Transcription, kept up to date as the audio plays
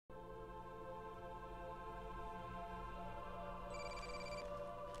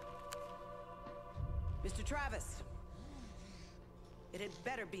Mr. Travis. It had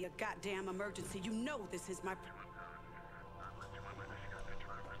better be a goddamn emergency. You know this is my...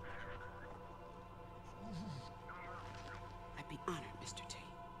 I'd be honored, Mr. T.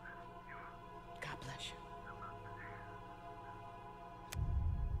 God bless you.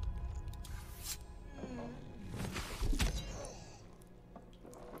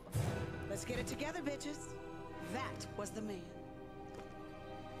 Let's get it together, bitches. That was the man.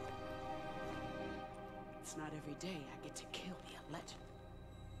 It's not every day I get to kill the legend.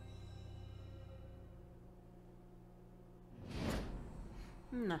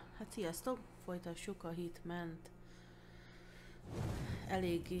 Na, hát sziasztok! Folytassuk a Hitmant.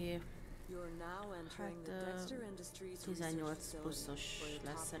 Eléggé... Hát 18 pluszos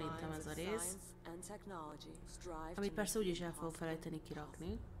lesz szerintem ez a rész. Amit persze úgyis el fogok felejteni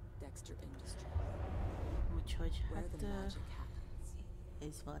kirakni. Úgyhogy hát...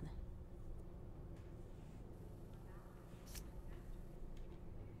 ez van.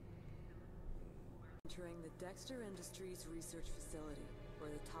 Entering the Dexter Industries research facility,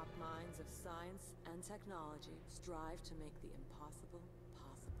 where the top minds of science and technology strive to make the impossible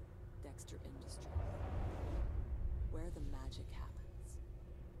possible. Dexter Industries, where the magic happens.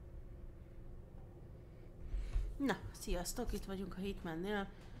 Na, sziasztok! Itt vagyunk a Hitmannél.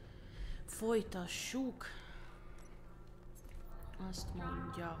 Folytassuk. Azt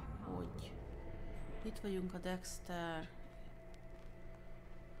mondja, hogy itt vagyunk a Dexter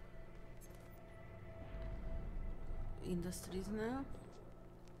Industries-nél.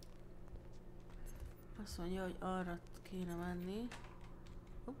 Azt mondja, hogy arra kéne menni.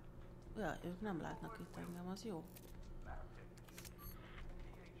 Ja, ők nem látnak itt engem, az jó.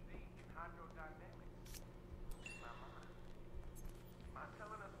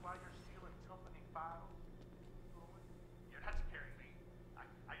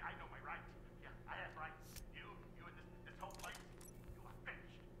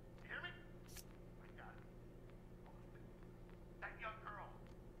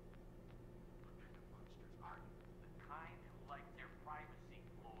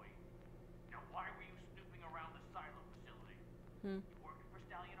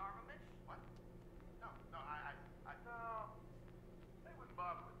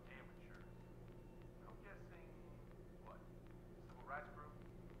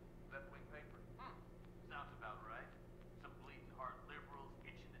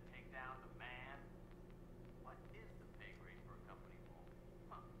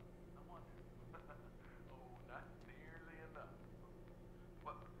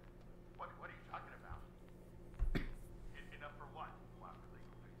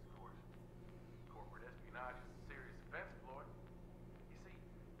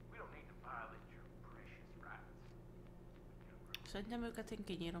 Szerintem őket én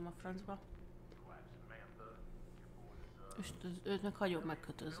kinyírom a francba. És őt meg hagyom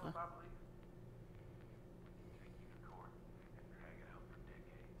megkötözve.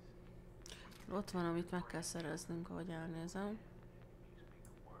 Ott van, amit meg kell szereznünk, ahogy elnézem.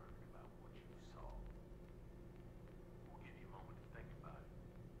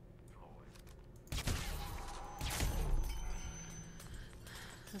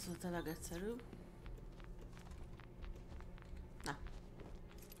 Ez volt a legegyszerűbb. Na.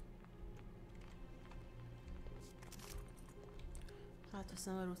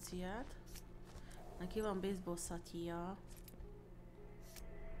 Átveszem a ruciát. Neki van baseball szatija.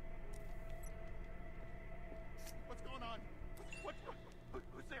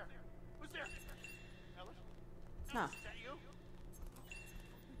 Na.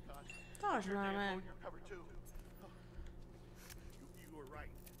 Tartsd már meg!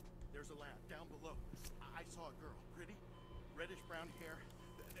 There's a lab down below. I saw a girl, pretty, reddish brown hair.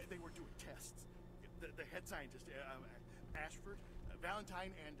 They were doing tests. The head scientist, Ashford,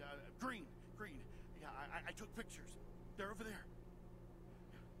 Valentine, and Green. Yeah, I took pictures. They're over there.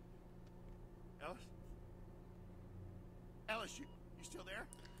 Ellis, you still there?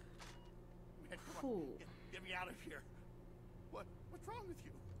 Man, come on, get me out of here. What's wrong with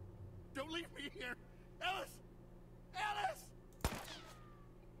you? Don't leave me here, Ellis! Ellis!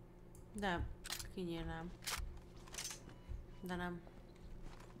 De, kinyírnám. De nem.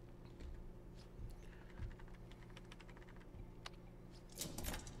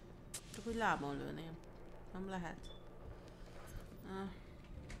 Csak úgy lábon lőném. Nem lehet.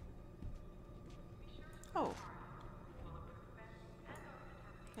 Oh.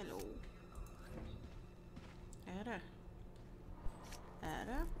 Hello. Erre?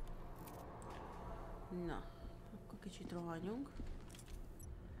 Erre? Na, akkor kicsit rohanjunk.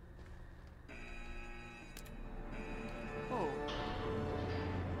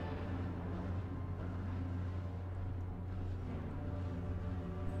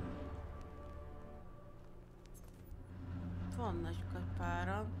 Vannak egy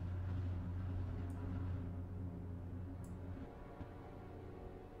páran.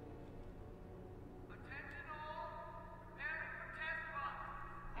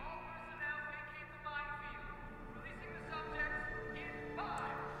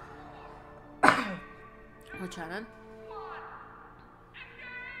 Bocsánat.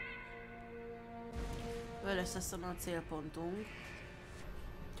 Ő lesz aztán a célpontunk.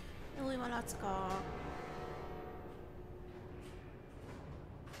 Új malacka!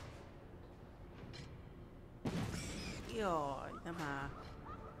 Jaj, nem áll.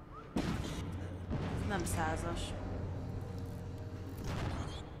 Ez nem 100-as.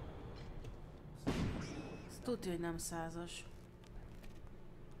 Ez tudja, hogy nem 100-as.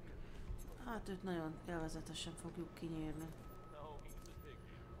 Hát őt nagyon élvezetesen fogjuk kinyírni.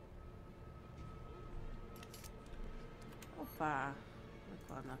 Hoppá! Mik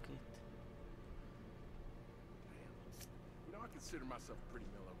vannak itt? You know, I consider myself a pretty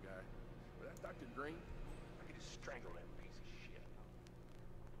mellow guy. But that Dr. Green, I could just strangle that piece of shit.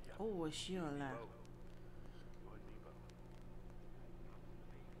 Ó, és jön le.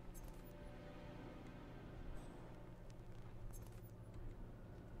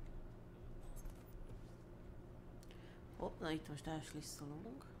 Hopp, na itt most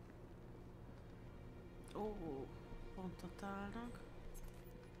áslisztolunk. Ó, pontot állnak.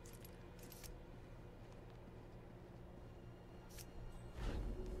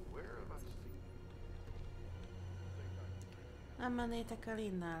 Nem mennétek el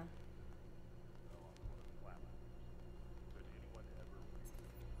innen?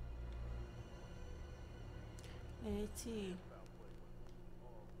 Léci.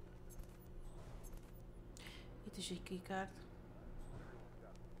 Itt is egy kikárt.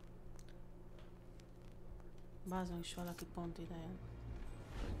 Bázon is valaki pont ide jön.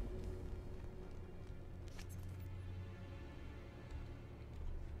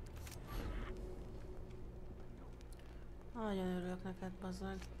 Nagyon örülök neked,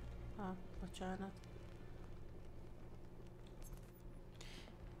 bazzag. Bocsánat.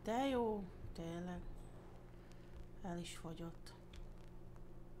 De jó, tényleg. El is fogyott.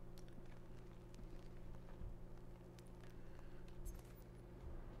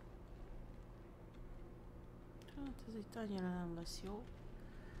 Hát ez itt annyira nem lesz jó.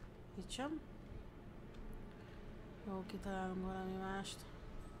 Itt sem. Jó, kitalálunk valami mást.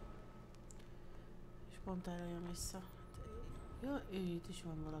 És pont erre jön vissza. Jó, itt is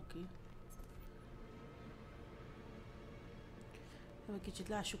van valaki. Jó, egy kicsit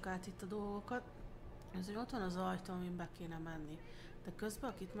lássuk át itt a dolgokat. Ez, hogy ott van az ajtó, amin be kéne menni. De közben,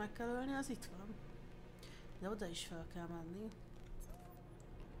 akit meg kell ölni, az itt van. De oda is fel kell menni.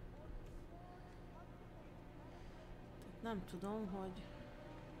 Tehát nem tudom, hogy...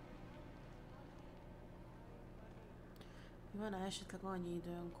 Van-e esetleg annyi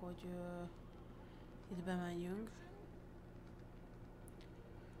időnk, hogy itt bemenjünk.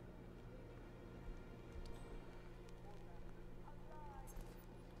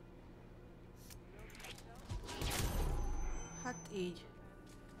 Hát így.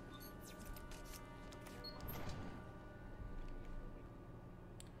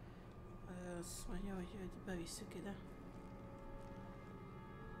 Azt mondja, hogy bevisszük ide.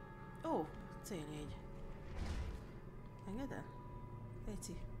 Ó, C4. Enged el?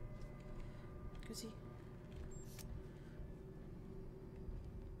 Léci. Köszi.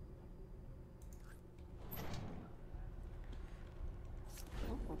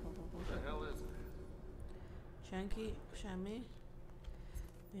 Senki, semmi.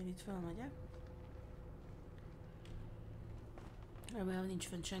 Én itt felmegyek. Remélem nincs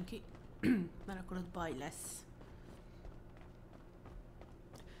fent senki, mert akkor ott baj lesz.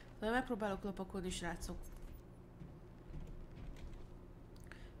 De megpróbálok lopakodni, srácok.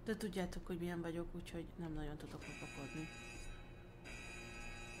 De tudjátok, hogy milyen vagyok, úgyhogy nem nagyon tudok lopakodni.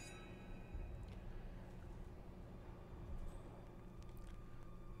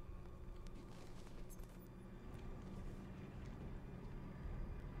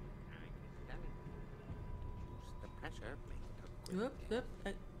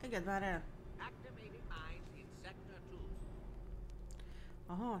 Engedd már el!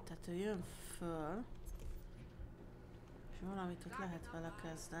 Aha, tehát ő jön föl. És valamit ott lehet vele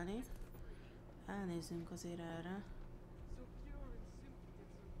kezdeni. Elnézzünk azért erre.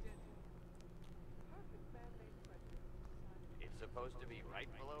 It's supposed to be right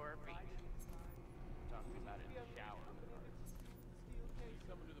below our feet. Talking about it in the shower.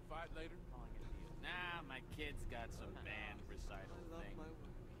 Coming to the fight later? Nah, my kid's got some band recital thing.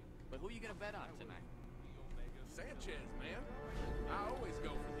 But who you gonna bet on tonight? Sanchez, man. I always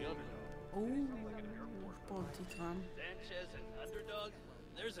go for the underdog. Pont itt van. Sanchez and underdog?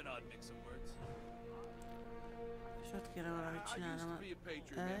 There's an odd mix of words. És ott kéne valamit I used csinálnom. to be a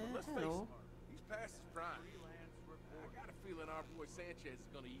patriot, man, but let's face Hello. it, he's past his prime. I got a feeling our boy Sanchez is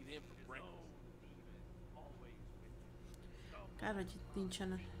gonna eat him for breakfast. Kár, hogy itt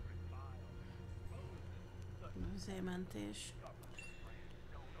nincsen mentés.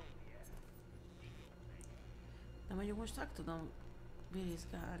 De mondjuk most meg tudom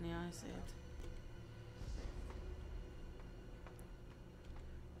birizgálni a izét.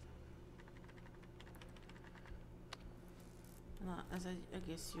 Na, ez egy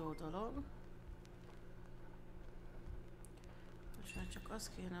egész jó dolog. Most már csak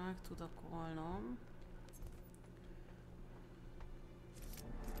azt kéne megtudakolnom.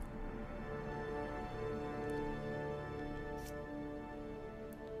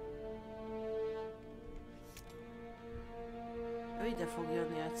 Ő ide fog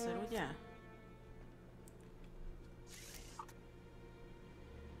jönni egyszer, ugye?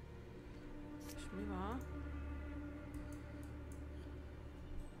 És mi van?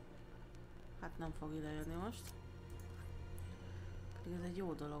 Hát nem fog ide jönni most. Pedig ez egy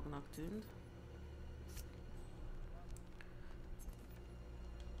jó dolognak tűnt.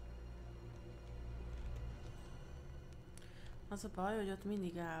 Az a baj, hogy ott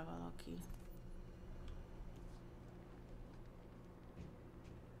mindig áll valaki.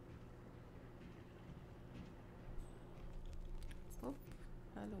 Hopp,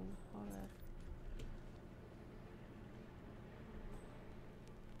 hello, haver.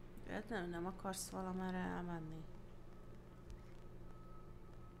 Nem akarsz valamerre elmenni?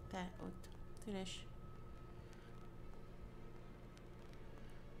 Te, ott. Tűnés.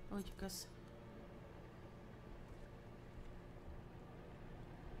 Úgy, kösz.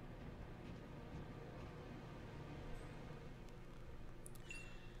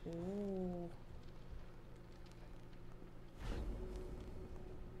 Ó.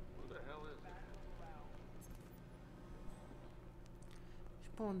 És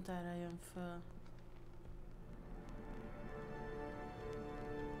pont erre jön föl.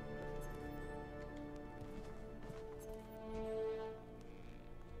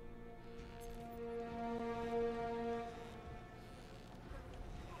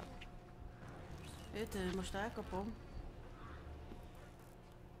 Őt most elkapom.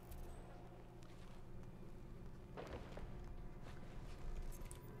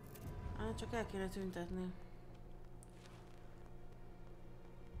 Csak el kéne tüntetni.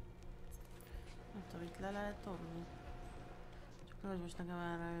 Nem tudom, itt le lehet dobni. Csak hogy most nekem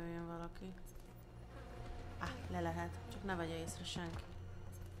erre jöjjön valaki. Le lehet, csak ne vegye észre senki.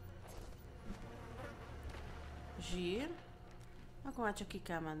 Zsír. Akkor már csak ki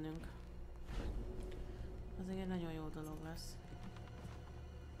kell mennünk. Az egy nagyon jó dolog lesz.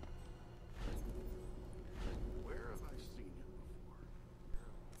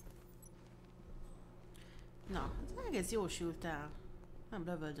 Na, ez egész jól sült el. Nem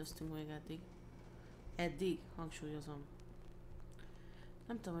lövöldöztünk még eddig. Eddig, hangsúlyozom.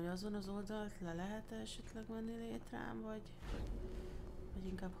 Nem tudom, hogy azon az oldalt le lehet esetleg menni létrán, vagy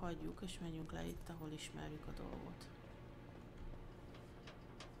inkább hagyjuk és menjünk le itt, ahol ismerjük a dolgot.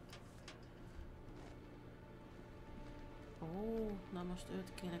 Ó, na most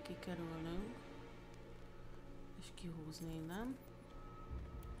őt kéne kikerülnünk. És kihúzni innen.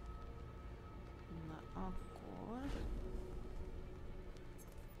 Na akkor...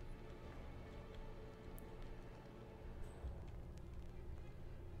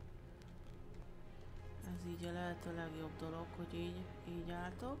 Ez így a lehető legjobb dolog, hogy így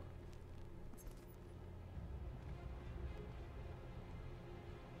álltok.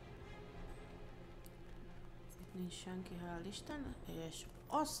 Itt nincs senki, hál' Isten, és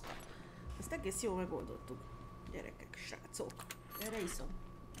ezt egész jól megoldottuk. Gyerekek, srácok. Erre iszom.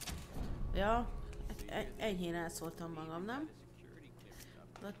 Ja, enyhén elszóltam magam, nem?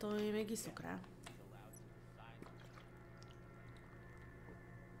 De attól én még iszok rá.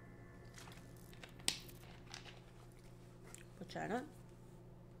 Bocsánat.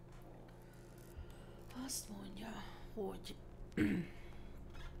 Azt mondja, hogy...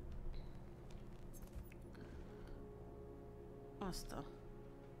 Azt a...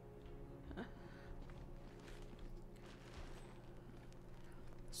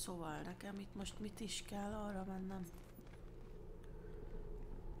 Szóval nekem itt most mit is kell arra mennem?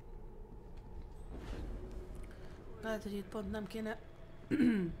 Lehet, hogy itt pont nem kéne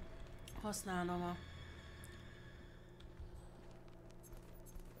használnom a...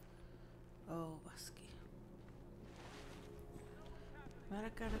 Ó, baszki.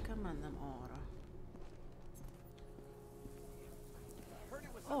 Merre kell nekem mennem? Arra.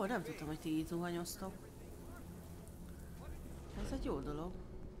 Ó, nem tudtam, hogy ti így zuhanyoztok. Ez egy jó dolog.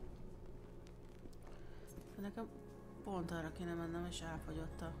 Nekem pont arra kéne mennem, és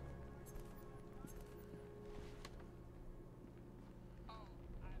elfogyott a...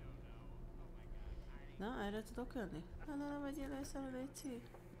 Na, erre tudok jönni? Na, nem vegyél észre, légy.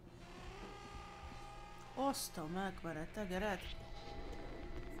 Oszta meg, mert tegered.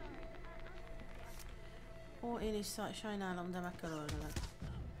 Ó, én is sajnálom, de meg kell ölnöd.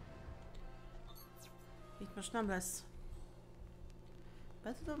 Itt most nem lesz.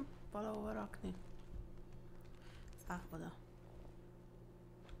 Be tudom valahova rakni? Oda.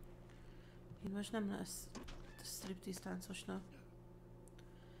 Itt most nem lesz striptease táncosnak.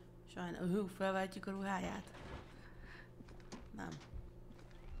 Sajnálom, felváltjuk a ruháját. Nem.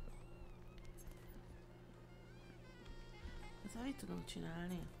 Ezzel mit tudunk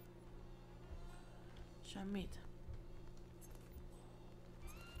csinálni? Semmit.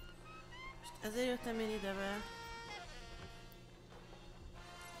 Most ezért jöttem én ide be.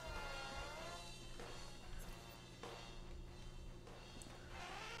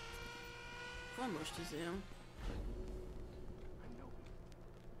 Van most izém.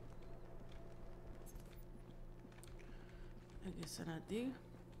 Egészen eddig.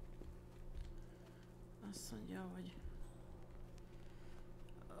 Azt mondja, hogy...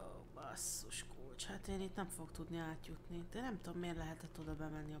 Ó, basszus kulcs. Hát én itt nem fog tudni átjutni. De nem tudom, miért lehetett oda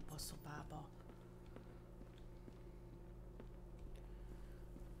bemenni abba a szobába.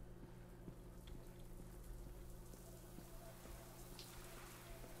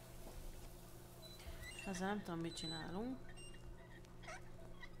 Ezzel nem tudom, mit csinálunk.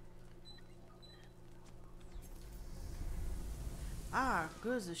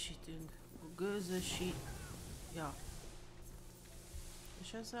 Gőzösítünk. Ja.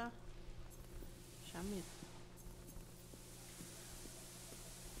 És ezzel? Semmit?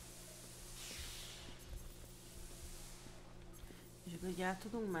 És akkor így el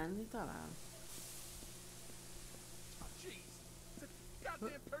tudunk menni talán?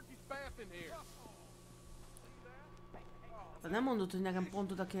 De nem mondod, hogy nekem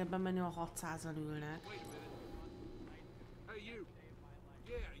pont oda kéne bemenni, a 600-an ülnek.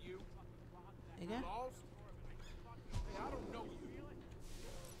 Igen?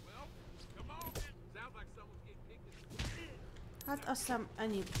 Hát azt hiszem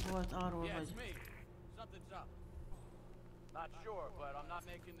ennyi volt arról, hogy...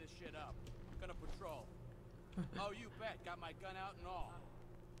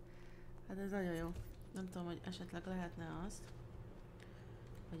 Hát ez nagyon jó. Nem tudom, hogy esetleg lehetne azt,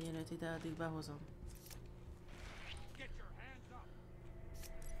 hogy én őt ide addig behozom.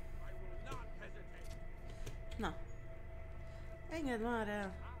 Na. Engedd már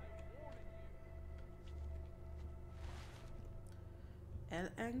el!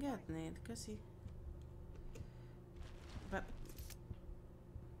 Elengednéd? Köszi.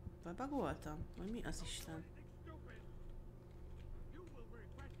 Bebagoltam? Vagy mi az Isten?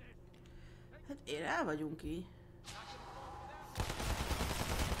 Hát én el vagyunk így.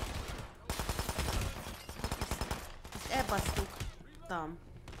 Ezt elbasztuktam.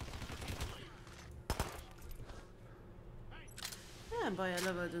 Nem baj,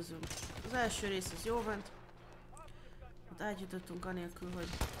 lövöldözünk. Az első rész az jó ment. Ott átjutottunk anélkül, hogy...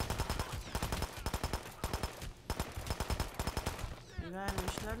 még várni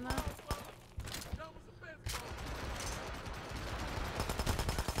is lenne.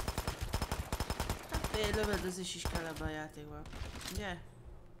 Hát egy lövöldözés is kell ebben a játékban. Ugye?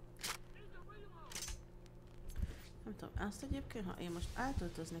 Nem tudom, azt egyébként, ha én most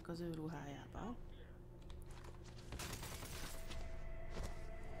átöltöznék az ő ruhájába,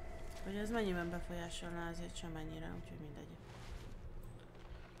 hogy ez mennyiben befolyásolná, azért sem ennyire, úgyhogy mindegy.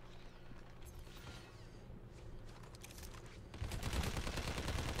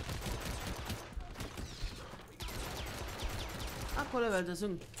 Akkor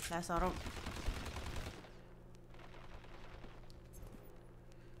lövöldözünk, leszarom.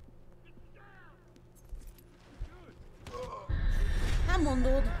 Nem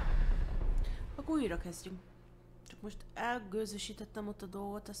mondod. Akkor újra kezdjünk. Csak most elgőzösítettem ott a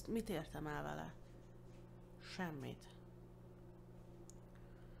dolgot, azt mit értem el vele? Semmit.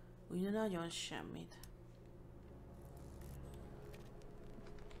 Ugye nagyon semmit.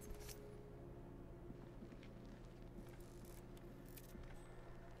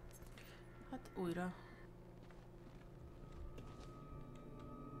 Hát újra.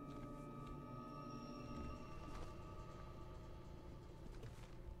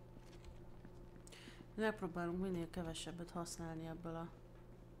 Megpróbálunk minél kevesebbet használni ebből a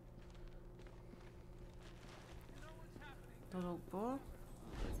dologból.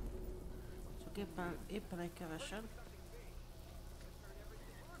 Csak éppen egy kevesen.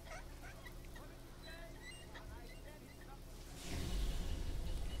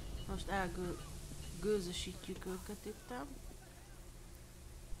 Most elgőzösítjük őket itt.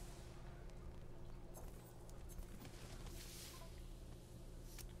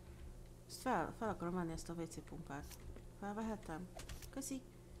 Ezt fel akarom venni ezt a WC pumpát. Felvehetem? Köszi!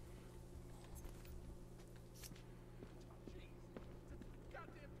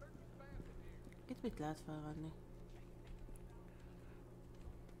 Itt mit lehet felvenni?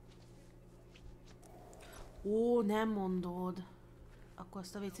 Ó, nem mondod! Akkor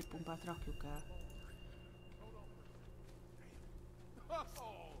azt a WC pumpát rakjuk el.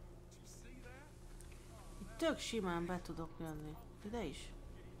 Itt tök simán be tudok jönni. Ide is?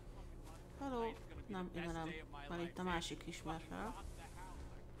 Hello? Nem, ide nem. Mert itt a másik ismer fel.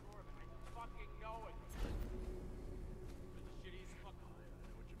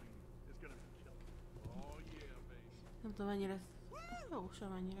 Nem tudom mennyire... Jó,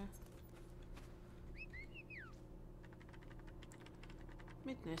 semennyire.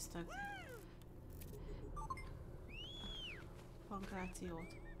 Mit néztek?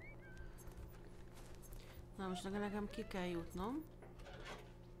 Pankrációt. Na most nekem ki kell jutnom.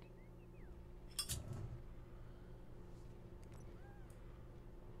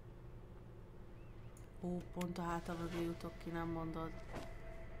 Ó, pont a hátam mögé jutok ki, nem mondod.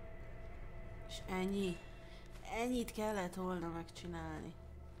 És ennyi? Ennyit kellett volna megcsinálni.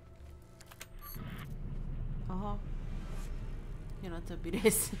 Aha. Jön a többi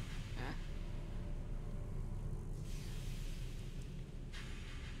rész.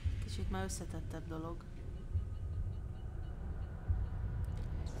 Kicsit már összetettebb dolog.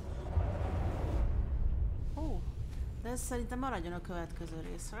 Ó, de ez szerintem maradjon a következő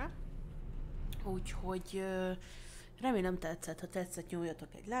részre. Úgyhogy remélem tetszett. Ha tetszett,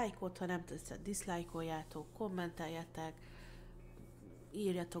 nyomjatok egy lájkot, ha nem tetszett, diszlájkoljátok, kommenteljetek,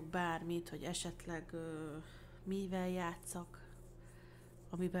 írjatok bármit, hogy esetleg mivel játszak,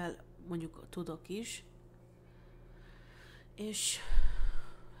 amivel mondjuk tudok is. És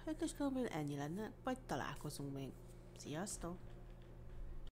hát most tudom, hogy ennyi lenne, vagy találkozunk még. Sziasztok!